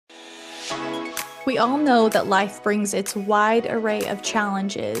We all know that life brings its wide array of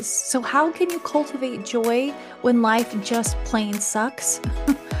challenges. So, how can you cultivate joy when life just plain sucks?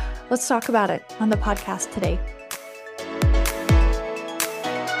 Let's talk about it on the podcast today.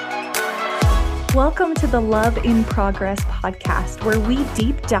 Welcome to the Love in Progress podcast, where we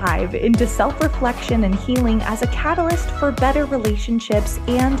deep dive into self reflection and healing as a catalyst for better relationships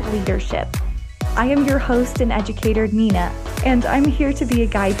and leadership. I am your host and educator, Nina, and I'm here to be a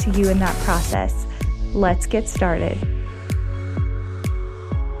guide to you in that process. Let's get started.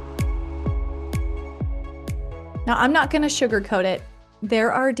 Now, I'm not going to sugarcoat it.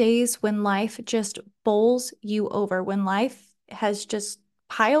 There are days when life just bowls you over, when life has just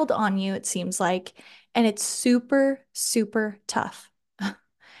piled on you, it seems like, and it's super, super tough.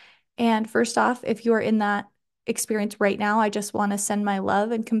 And first off, if you're in that experience right now, I just want to send my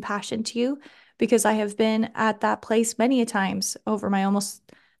love and compassion to you because I have been at that place many a times over my almost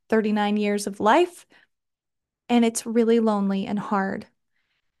 39 years of life. And it's really lonely and hard.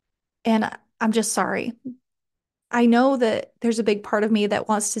 And I'm just sorry. I know that there's a big part of me that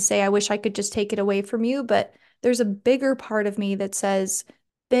wants to say, I wish I could just take it away from you, but there's a bigger part of me that says,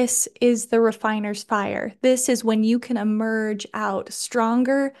 this is the refiner's fire. This is when you can emerge out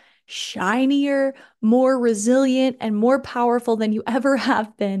stronger, shinier, more resilient, and more powerful than you ever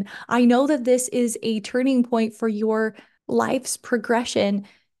have been. I know that this is a turning point for your life's progression.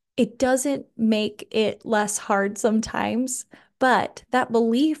 It doesn't make it less hard sometimes, but that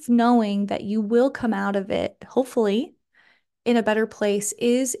belief, knowing that you will come out of it, hopefully in a better place,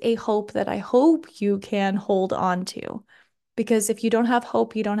 is a hope that I hope you can hold on to. Because if you don't have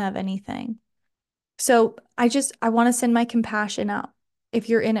hope, you don't have anything. So I want to send my compassion out if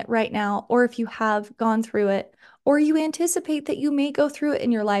you're in it right now, or if you have gone through it, or you anticipate that you may go through it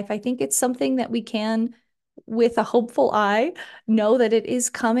in your life. I think it's something that we can, with a hopeful eye, know that it is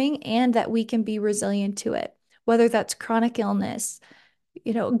coming and that we can be resilient to it, whether that's chronic illness,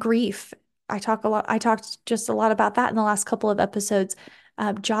 grief. I talked just a lot about that in the last couple of episodes.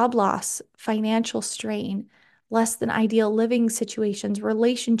 Job loss, financial strain, less than ideal living situations,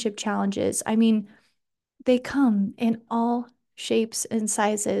 relationship challenges. I mean, they come in all shapes and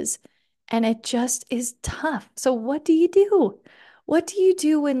sizes, and it just is tough. So, what do you do? What do you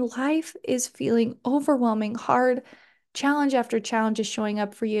do when life is feeling overwhelming, hard, challenge after challenge is showing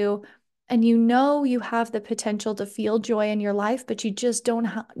up for you, and you know you have the potential to feel joy in your life, but you just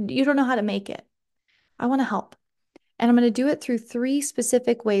you don't know how to make it? I want to help. And I'm going to do it through three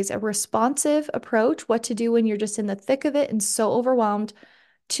specific ways: a responsive approach, what to do when you're just in the thick of it and so overwhelmed;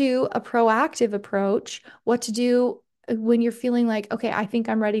 to a proactive approach, what to do when you're feeling like, okay, I think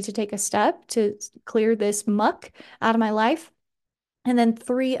I'm ready to take a step to clear this muck out of my life. And then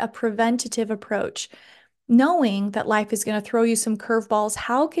three, a preventative approach, knowing that life is going to throw you some curveballs.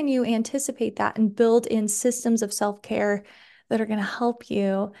 How can you anticipate that and build in systems of self-care that are going to help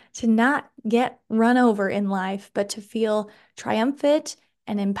you to not get run over in life, but to feel triumphant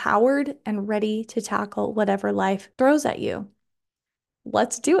and empowered and ready to tackle whatever life throws at you?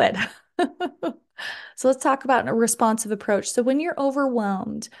 Let's do it. So let's talk about a responsive approach. So when you're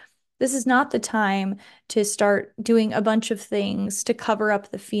overwhelmed, this is not the time to start doing a bunch of things to cover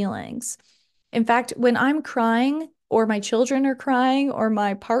up the feelings. In fact, when I'm crying, or my children are crying, or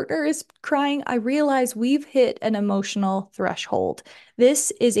my partner is crying, I realize we've hit an emotional threshold.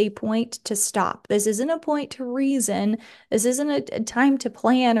 This is a point to stop. This isn't a point to reason. This isn't a time to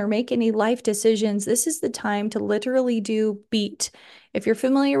plan or make any life decisions. This is the time to literally do beat. If you're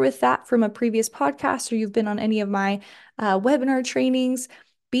familiar with that from a previous podcast, or you've been on any of my webinar trainings,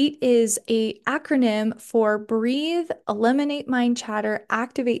 BEAT is a acronym for breathe, eliminate mind chatter,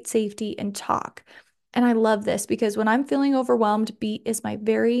 activate safety, and talk. And I love this because when I'm feeling overwhelmed, BEAT is my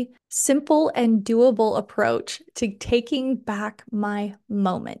very simple and doable approach to taking back my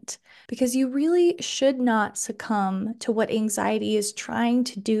moment. Because you really should not succumb to what anxiety is trying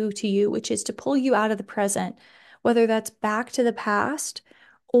to do to you, which is to pull you out of the present, whether that's back to the past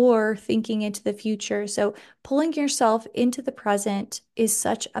or thinking into the future. So, pulling yourself into the present is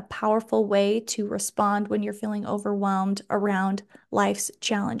such a powerful way to respond when you're feeling overwhelmed around life's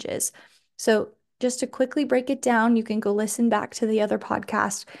challenges. So, just to quickly break it down, you can go listen back to the other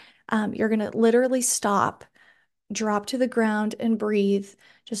podcast. You're going to literally stop, drop to the ground, and breathe.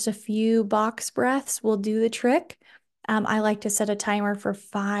 Just a few box breaths will do the trick. I like to set a timer for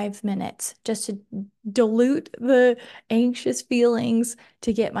 5 minutes just to dilute the anxious feelings,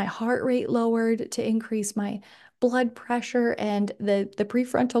 to get my heart rate lowered, to increase my blood pressure and the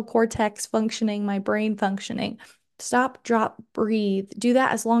prefrontal cortex functioning, my brain functioning. Stop, drop, breathe. Do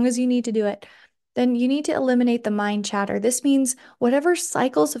that as long as you need to do it. then you need to eliminate the mind chatter. This means whatever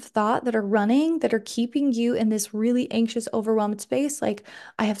cycles of thought that are running that are keeping you in this really anxious, overwhelmed space, like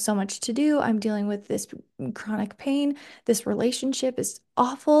I have so much to do, I'm dealing with this chronic pain, this relationship is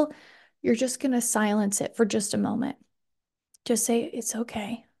awful. You're just going to silence it for just a moment. Just say, it's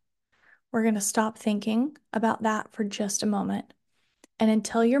okay. We're going to stop thinking about that for just a moment. And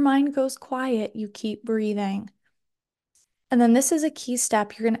until your mind goes quiet, you keep breathing. And then this is a key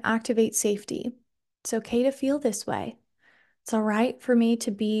step. You're going to activate safety. It's okay to feel this way. It's all right for me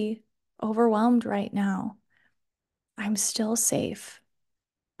to be overwhelmed right now. I'm still safe.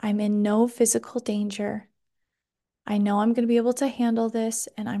 I'm in no physical danger. I know I'm going to be able to handle this,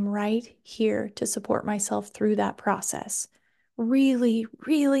 and I'm right here to support myself through that process. Really,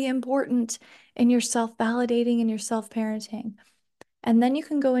 really important in your self-validating and your self-parenting. And then you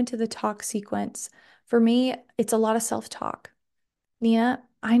can go into the talk sequence. For me, it's a lot of self-talk. Nina,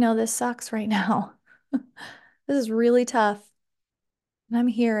 I know this sucks right now. This is really tough. And I'm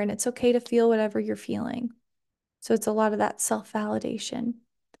here, and it's okay to feel whatever you're feeling. So it's a lot of that self-validation.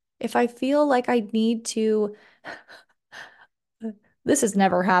 If I feel like I need to, this has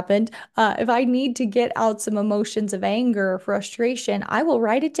never happened. If I need to get out some emotions of anger or frustration, I will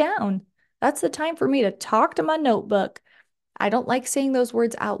write it down. That's the time for me to talk to my notebook. I don't like saying those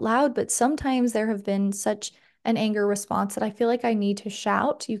words out loud, but sometimes there have been such an anger response that I feel like I need to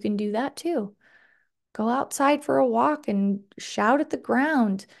shout. You can do that too. Go outside for a walk and shout at the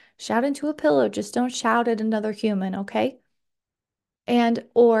ground, shout into a pillow. Just don't shout at another human, okay? And,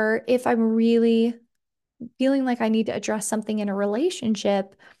 or if I'm really feeling like I need to address something in a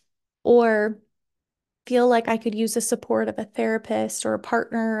relationship or feel like I could use the support of a therapist or a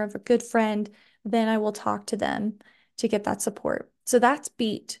partner, of a good friend, then I will talk to them to get that support. So that's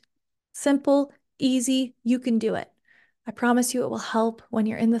beat. Simple, easy, you can do it. I promise you it will help when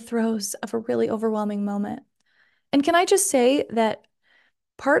you're in the throes of a really overwhelming moment. And can I just say that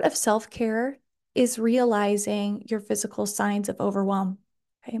part of self-care is realizing your physical signs of overwhelm.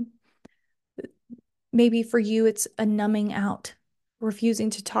 Okay. Maybe for you, it's a numbing out, refusing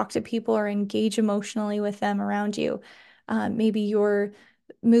to talk to people or engage emotionally with them around you. Maybe you're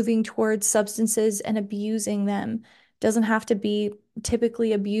moving towards substances and abusing them. Doesn't have to be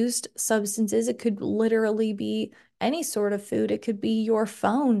typically abused substances. It could literally be any sort of food. It could be your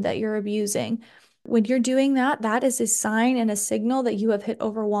phone that you're abusing. When you're doing that, that is a sign and a signal that you have hit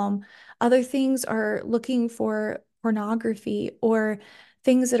overwhelm. Other things are looking for pornography or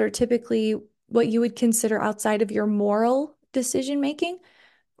things that are typically what you would consider outside of your moral decision making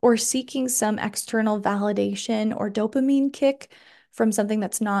or seeking some external validation or dopamine kick from something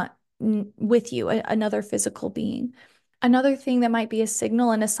that's not with you, another physical being. Another thing that might be a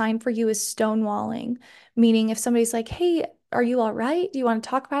signal and a sign for you is stonewalling, meaning if somebody's like, hey, are you all right? Do you want to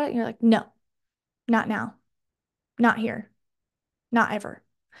talk about it? And you're like, no, not now, not here, not ever.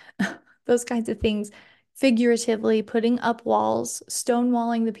 Those kinds of things, figuratively putting up walls,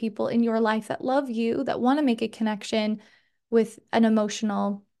 stonewalling the people in your life that love you, that want to make a connection with an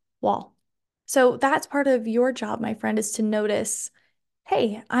emotional wall. So that's part of your job, my friend, is to notice,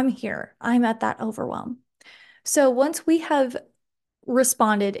 hey, I'm here. I'm at that overwhelm. So once we have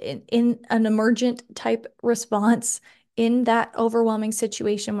responded in an emergent type response in that overwhelming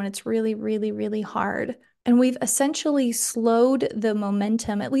situation when it's really, really, really hard, and we've essentially slowed the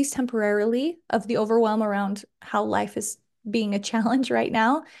momentum, at least temporarily, of the overwhelm around how life is being a challenge right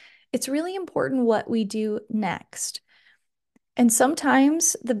now. It's really important what we do next. And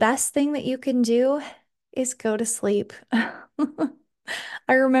sometimes the best thing that you can do is go to sleep.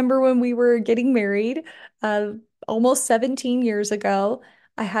 I remember when we were getting married, uh, almost 17 years ago,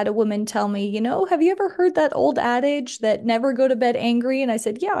 I had a woman tell me, have you ever heard that old adage that never go to bed angry? And I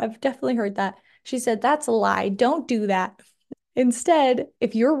said, yeah, I've definitely heard that. She said, that's a lie. Don't do that. Instead,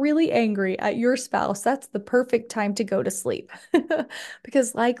 if you're really angry at your spouse, that's the perfect time to go to sleep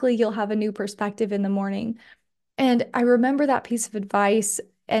because likely you'll have a new perspective in the morning. And I remember that piece of advice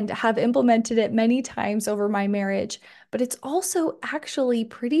and have implemented it many times over my marriage, but it's also actually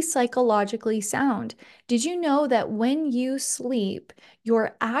pretty psychologically sound. Did you know that when you sleep,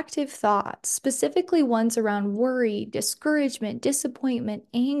 your active thoughts, specifically ones around worry, discouragement, disappointment,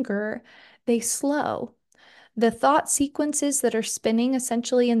 anger, they slow? The thought sequences that are spinning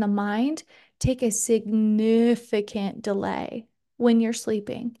essentially in the mind take a significant delay when you're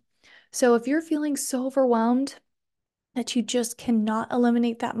sleeping. So if you're feeling so overwhelmed, that you just cannot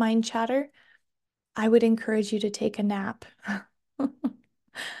eliminate that mind chatter, I would encourage you to take a nap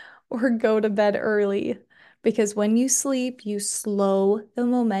or go to bed early because when you sleep, you slow the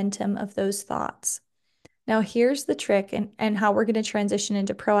momentum of those thoughts. Now, here's the trick and how we're going to transition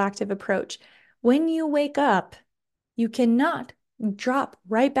into proactive approach. When you wake up, you cannot drop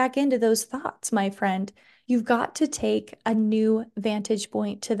right back into those thoughts, my friend. You've got to take a new vantage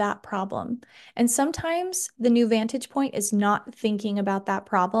point to that problem. And sometimes the new vantage point is not thinking about that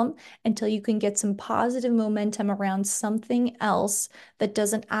problem until you can get some positive momentum around something else that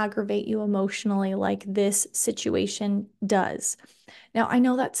doesn't aggravate you emotionally like this situation does. Now, I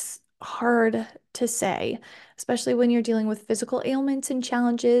know that's hard to say, especially when you're dealing with physical ailments and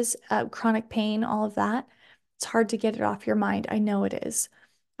challenges, chronic pain, all of that. It's hard to get it off your mind. I know it is.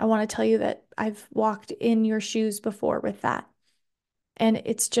 I want to tell you that I've walked in your shoes before with that. And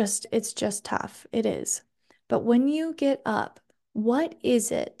it's just tough. It is. But when you get up, what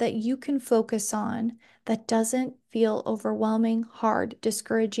is it that you can focus on that doesn't feel overwhelming, hard,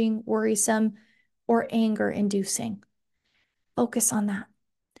 discouraging, worrisome, or anger inducing? Focus on that.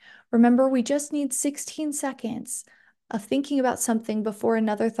 Remember, we just need 16 seconds of thinking about something before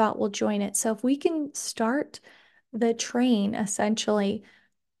another thought will join it. So if we can start the train essentially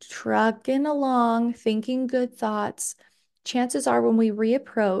trucking along, thinking good thoughts, chances are when we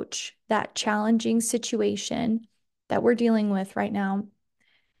reapproach that challenging situation that we're dealing with right now,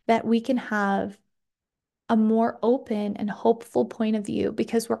 that we can have a more open and hopeful point of view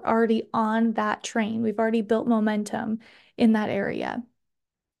because we're already on that train. We've already built momentum in that area.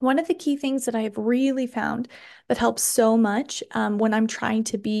 One of the key things that I have really found that helps so much when I'm trying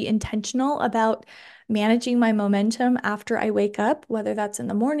to be intentional about managing my momentum after I wake up, whether that's in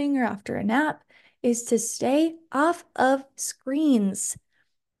the morning or after a nap, is to stay off of screens.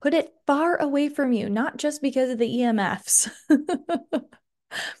 Put it far away from you, not just because of the EMFs,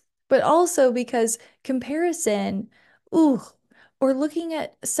 but also because comparison, ooh, or looking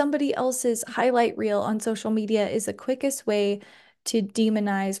at somebody else's highlight reel on social media is the quickest way to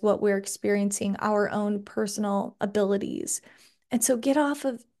demonize what we're experiencing, our own personal abilities. And so get off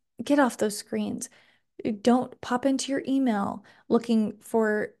those screens. Don't pop into your email looking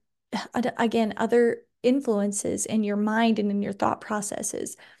for again other influences in your mind and in your thought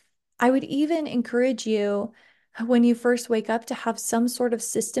processes. I would even encourage you when you first wake up to have some sort of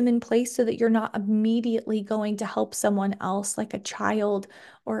system in place so that you're not immediately going to help someone else, like a child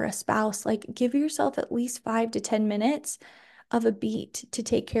or a spouse. Like, give yourself at least 5 to 10 minutes of a beat to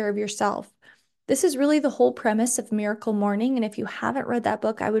take care of yourself. This is really the whole premise of Miracle Morning. And if you haven't read that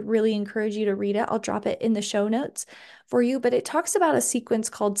book, I would really encourage you to read it. I'll drop it in the show notes for you. But it talks about a sequence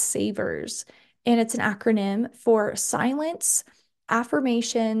called SAVERS, and it's an acronym for silence,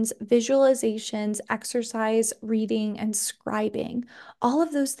 affirmations, visualizations, exercise, reading, and scribing. All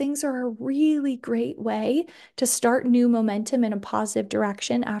of those things are a really great way to start new momentum in a positive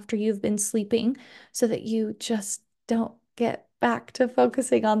direction after you've been sleeping so that you just don't get back to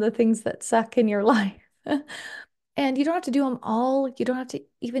focusing on the things that suck in your life. And you don't have to do them all. You don't have to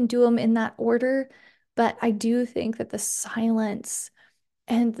even do them in that order. But I do think that the silence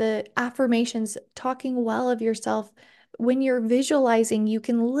and the affirmations, talking well of yourself, when you're visualizing, you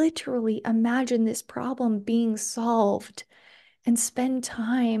can literally imagine this problem being solved and spend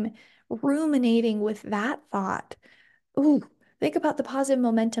time ruminating with that thought. Ooh, think about the positive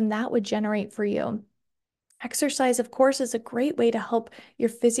momentum that would generate for you. Exercise, of course, is a great way to help your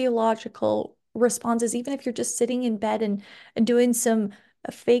physiological responses, even if you're just sitting in bed and doing some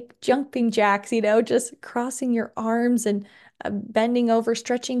fake jumping jacks, just crossing your arms and bending over,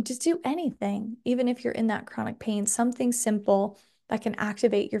 stretching, just do anything, even if you're in that chronic pain, something simple that can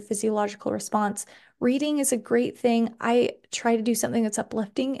activate your physiological response. Reading is a great thing. I try to do something that's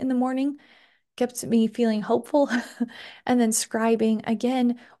uplifting in the morning, kept me feeling hopeful. And then scribing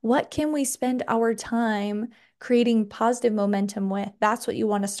again, what can we spend our time creating positive momentum with? That's what you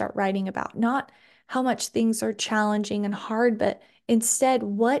want to start writing about, not how much things are challenging and hard, but instead,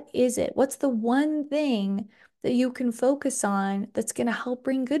 what is it? What's the one thing that you can focus on that's going to help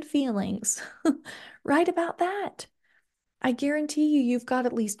bring good feelings? Write about that. I guarantee you, you've got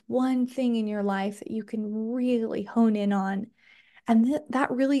at least one thing in your life that you can really hone in on, and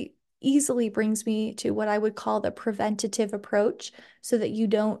that really easily brings me to what I would call the preventative approach so that you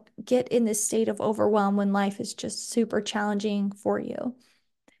don't get in this state of overwhelm when life is just super challenging for you.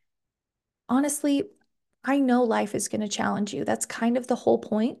 Honestly, I know life is going to challenge you. That's kind of the whole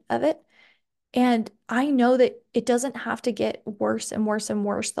point of it. And I know that it doesn't have to get worse and worse and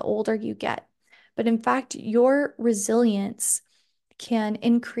worse the older you get. But in fact, your resilience can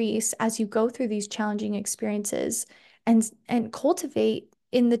increase as you go through these challenging experiences and cultivate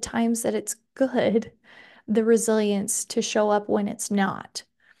in the times that it's good the resilience to show up when it's not.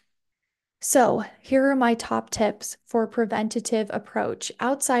 So, here are my top tips for preventative approach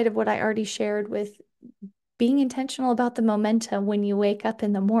outside of what I already shared with being intentional about the momentum when you wake up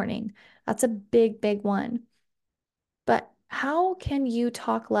in the morning. That's a big, big one. But how can you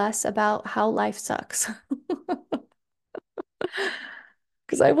talk less about how life sucks?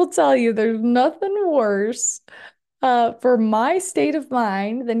 Because I will tell you, there's nothing worse for my state of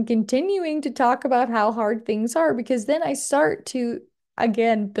mind than continuing to talk about how hard things are, because then I start to,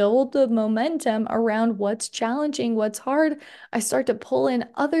 again, build the momentum around what's challenging, what's hard. I start to pull in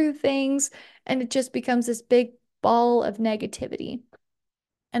other things, and it just becomes this big ball of negativity.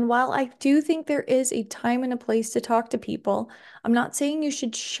 And while I do think there is a time and a place to talk to people, I'm not saying you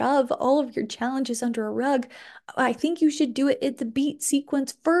should shove all of your challenges under a rug. I think you should do it at the beat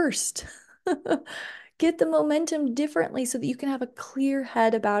sequence first. Get the momentum differently so that you can have a clear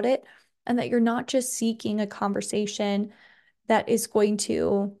head about it and that you're not just seeking a conversation that is going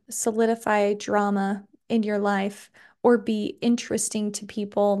to solidify drama in your life or be interesting to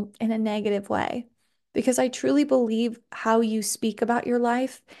people in a negative way. Because I truly believe how you speak about your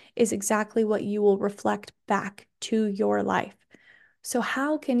life is exactly what you will reflect back to your life. So,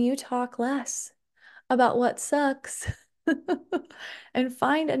 how can you talk less about what sucks and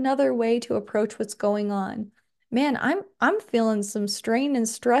find another way to approach what's going on? Man, I'm feeling some strain and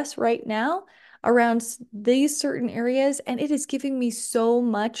stress right now around these certain areas, and it is giving me so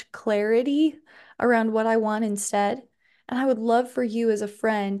much clarity around what I want instead. And I would love for you as a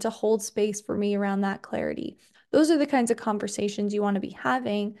friend to hold space for me around that clarity. Those are the kinds of conversations you want to be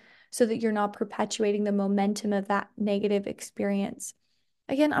having so that you're not perpetuating the momentum of that negative experience.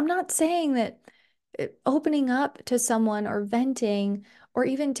 Again, I'm not saying that opening up to someone or venting or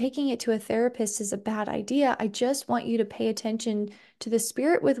even taking it to a therapist is a bad idea. I just want you to pay attention to the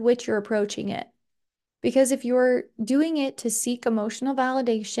spirit with which you're approaching it. Because if you're doing it to seek emotional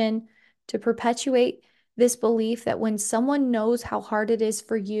validation, to perpetuate this belief that when someone knows how hard it is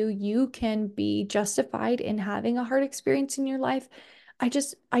for you, you can be justified in having a hard experience in your life.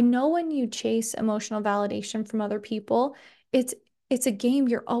 I know when you chase emotional validation from other people, it's it's a game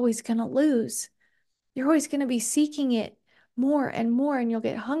you're always going to lose. You're always going to be seeking it more and more, and you'll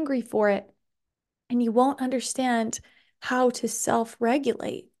get hungry for it, and you won't understand how to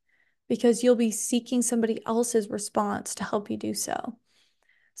self-regulate because you'll be seeking somebody else's response to help you do so.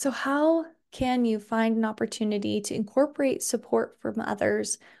 So, how can you find an opportunity to incorporate support from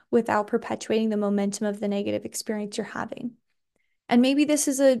others without perpetuating the momentum of the negative experience you're having? And maybe this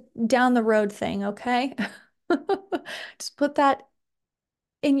is a down the road thing, okay? Just put that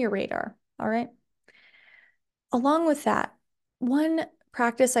in your radar, all right? Along with that, one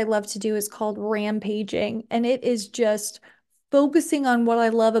practice I love to do is called rampaging, and it is just focusing on what I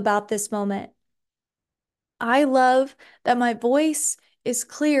love about this moment. I love that my voice is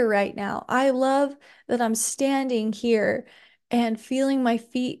clear right now. I love that I'm standing here and feeling my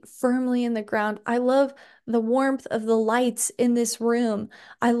feet firmly in the ground. I love the warmth of the lights in this room.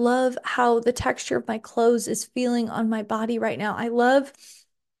 I love how the texture of my clothes is feeling on my body right now. I love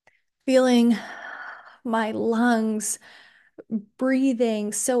feeling my lungs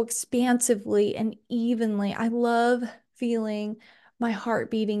breathing so expansively and evenly. I love feeling my heart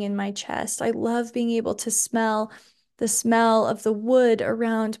beating in my chest. I love being able to smell the smell of the wood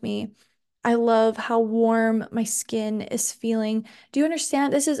around me. I love how warm my skin is feeling. Do you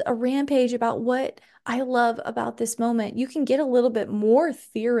understand? This is a rampage about what I love about this moment. You can get a little bit more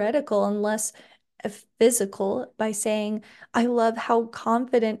theoretical and less physical by saying, I love how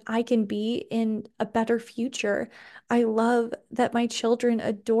confident I can be in a better future. I love that my children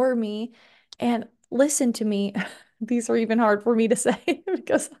adore me and listen to me. These are even hard for me to say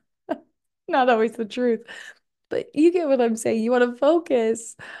because not always the truth. But you get what I'm saying. You want to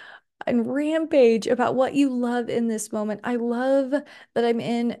focus and rampage about what you love in this moment. I love that I'm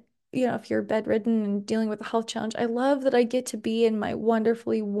in, if you're bedridden and dealing with a health challenge, I love that I get to be in my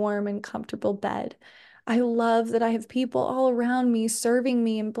wonderfully warm and comfortable bed. I love that I have people all around me serving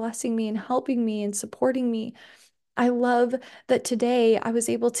me and blessing me and helping me and supporting me. I love that today I was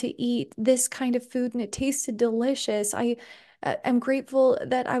able to eat this kind of food and it tasted delicious. I am grateful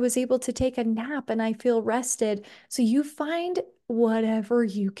that I was able to take a nap and I feel rested. So you find whatever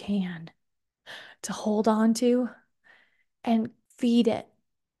you can to hold on to and feed it.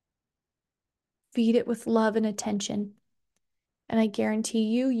 Feed it with love and attention. And I guarantee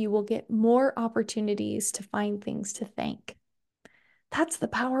you, you will get more opportunities to find things to thank. That's the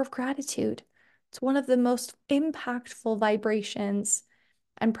power of gratitude. It's one of the most impactful vibrations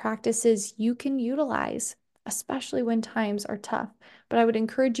and practices you can utilize, especially when times are tough. But I would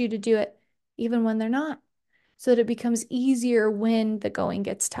encourage you to do it even when they're not, so that it becomes easier when the going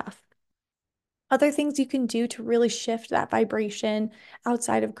gets tough. Other things you can do to really shift that vibration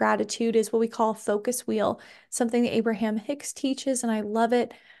outside of gratitude is what we call a focus wheel, something that Abraham Hicks teaches, and I love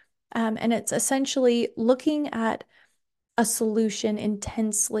it. And it's essentially looking at a solution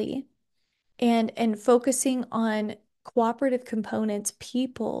intensely and focusing on cooperative components,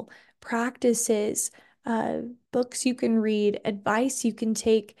 people, practices, uh, books you can read, advice you can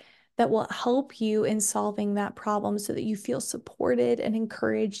take that will help you in solving that problem so that you feel supported and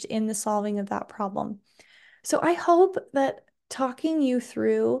encouraged in the solving of that problem. So I hope that talking you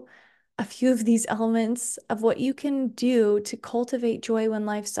through a few of these elements of what you can do to cultivate joy when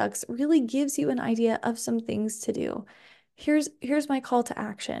life sucks really gives you an idea of some things to do. Here's my call to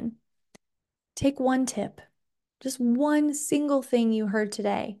action. Take one tip, just one single thing you heard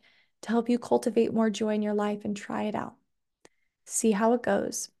today to help you cultivate more joy in your life and try it out. See how it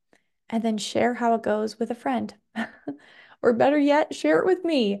goes, and then share how it goes with a friend. Or better yet, share it with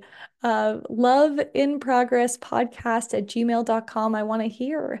me. Loveinprogresspodcast@gmail.com. I want to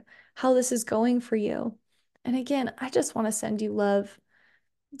hear how this is going for you. And again, I just want to send you love.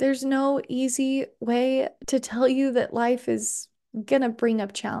 There's no easy way to tell you that life is going to bring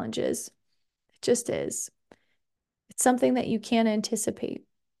up challenges. It just is. It's something that you can't anticipate,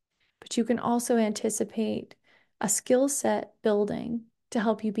 but you can also anticipate a skill set building to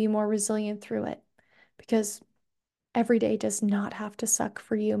help you be more resilient through it because every day does not have to suck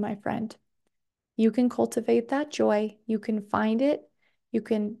for you, my friend. You can cultivate that joy. You can find it. You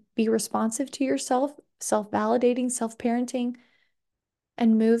can be responsive to yourself, self-validating, self-parenting,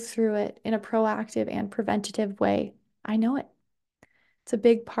 and move through it in a proactive and preventative way. I know it. It's a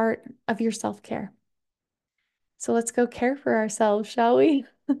big part of your self-care. So let's go care for ourselves, shall we?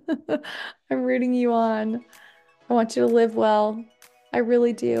 I'm rooting you on. I want you to live well. I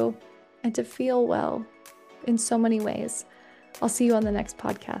really do. And to feel well in so many ways. I'll see you on the next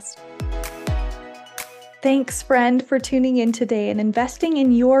podcast. Thanks, friend, for tuning in today and investing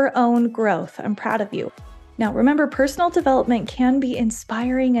in your own growth. I'm proud of you. Now, remember, personal development can be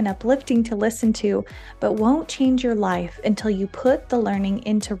inspiring and uplifting to listen to, but won't change your life until you put the learning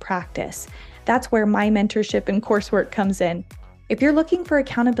into practice. That's where my mentorship and coursework comes in. If you're looking for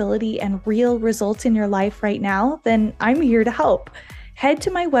accountability and real results in your life right now, then I'm here to help. Head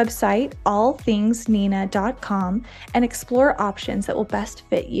to my website, allthingsnina.com, and explore options that will best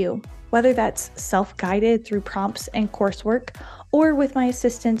fit you, whether that's self-guided through prompts and coursework, or with my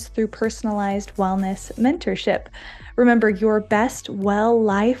assistance through personalized wellness mentorship. Remember, your best well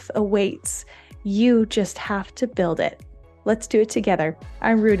life awaits. You just have to build it. Let's do it together.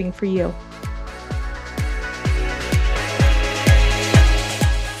 I'm rooting for you.